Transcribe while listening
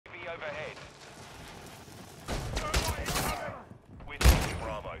overhead. We're taking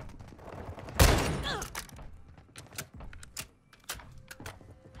Bravo.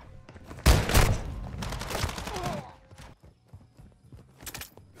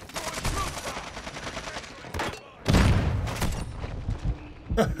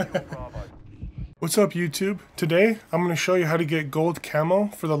 What's up YouTube? Today I'm going to show you how to get gold camo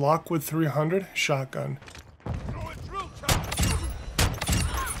for the Lockwood 300 shotgun.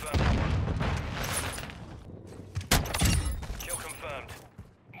 Kill confirmed.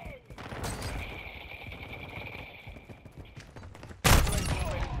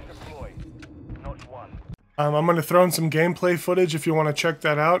 Not one. I'm going to throw in some gameplay footage if you want to check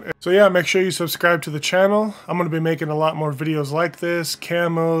that out. So yeah, make sure you subscribe to the channel. I'm going to be making a lot more videos like this,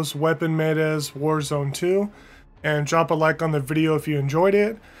 camos, weapon metas, Warzone 2. And drop a like on the video if you enjoyed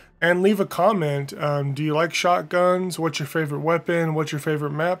it. And leave a comment. Do you like shotguns? What's your favorite weapon? What's your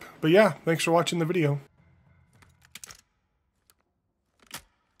favorite map? But yeah, thanks for watching the video.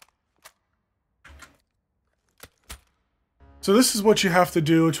 So this is what you have to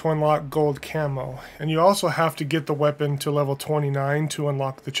do to unlock gold camo, and you also have to get the weapon to level 29 to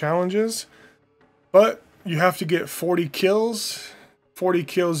unlock the challenges, but you have to get 40 kills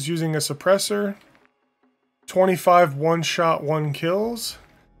using a suppressor, 25 one-shot 1 kills,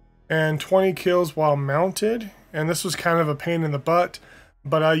 and 20 kills while mounted. And this was kind of a pain in the butt,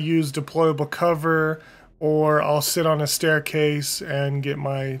 but I use deployable cover, or I'll sit on a staircase and get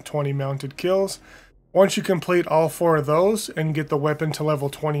my 20 mounted kills. Once you complete all 4 of those and get the weapon to level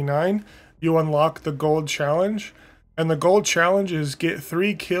 29, you unlock the gold challenge. And the gold challenge is get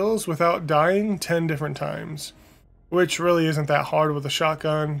 3 kills without dying 10 different times, which really isn't that hard with a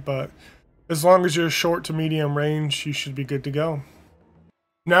shotgun, but as long as you're short to medium range, you should be good to go.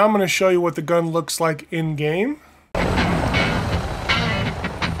 Now I'm going to show you what the gun looks like in game.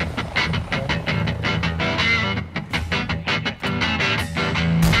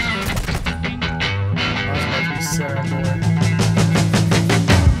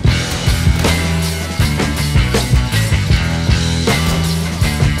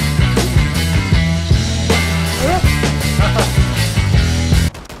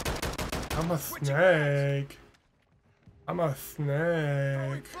 I'm a snake. I'm a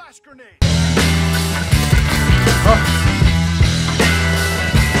snake. Oh.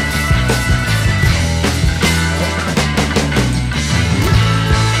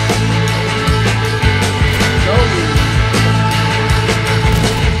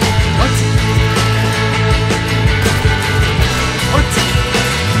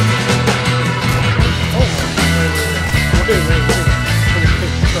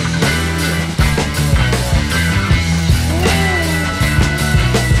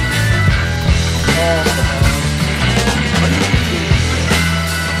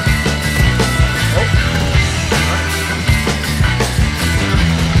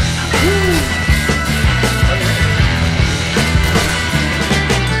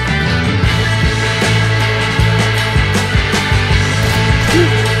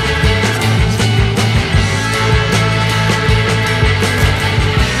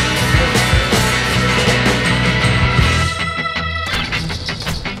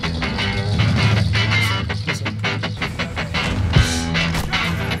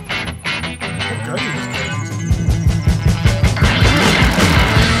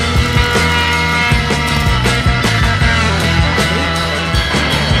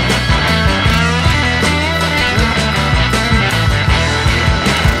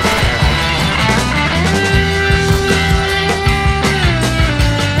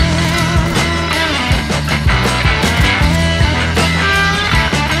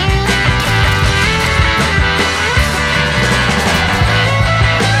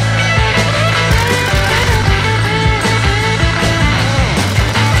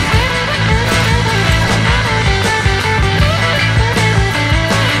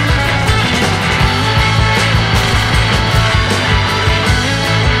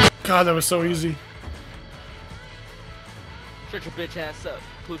 God, that was so easy. Shut your bitch ass up,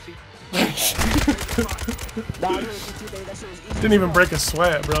 pussy. Didn't even break a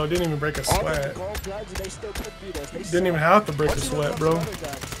sweat, bro. Didn't even break a sweat. Didn't even have to break a sweat, bro.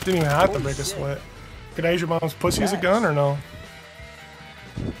 Didn't even have to break a sweat. Could I use your mom's pussy as a gun or no?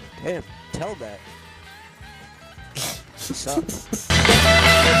 Damn, tell that. Sucks.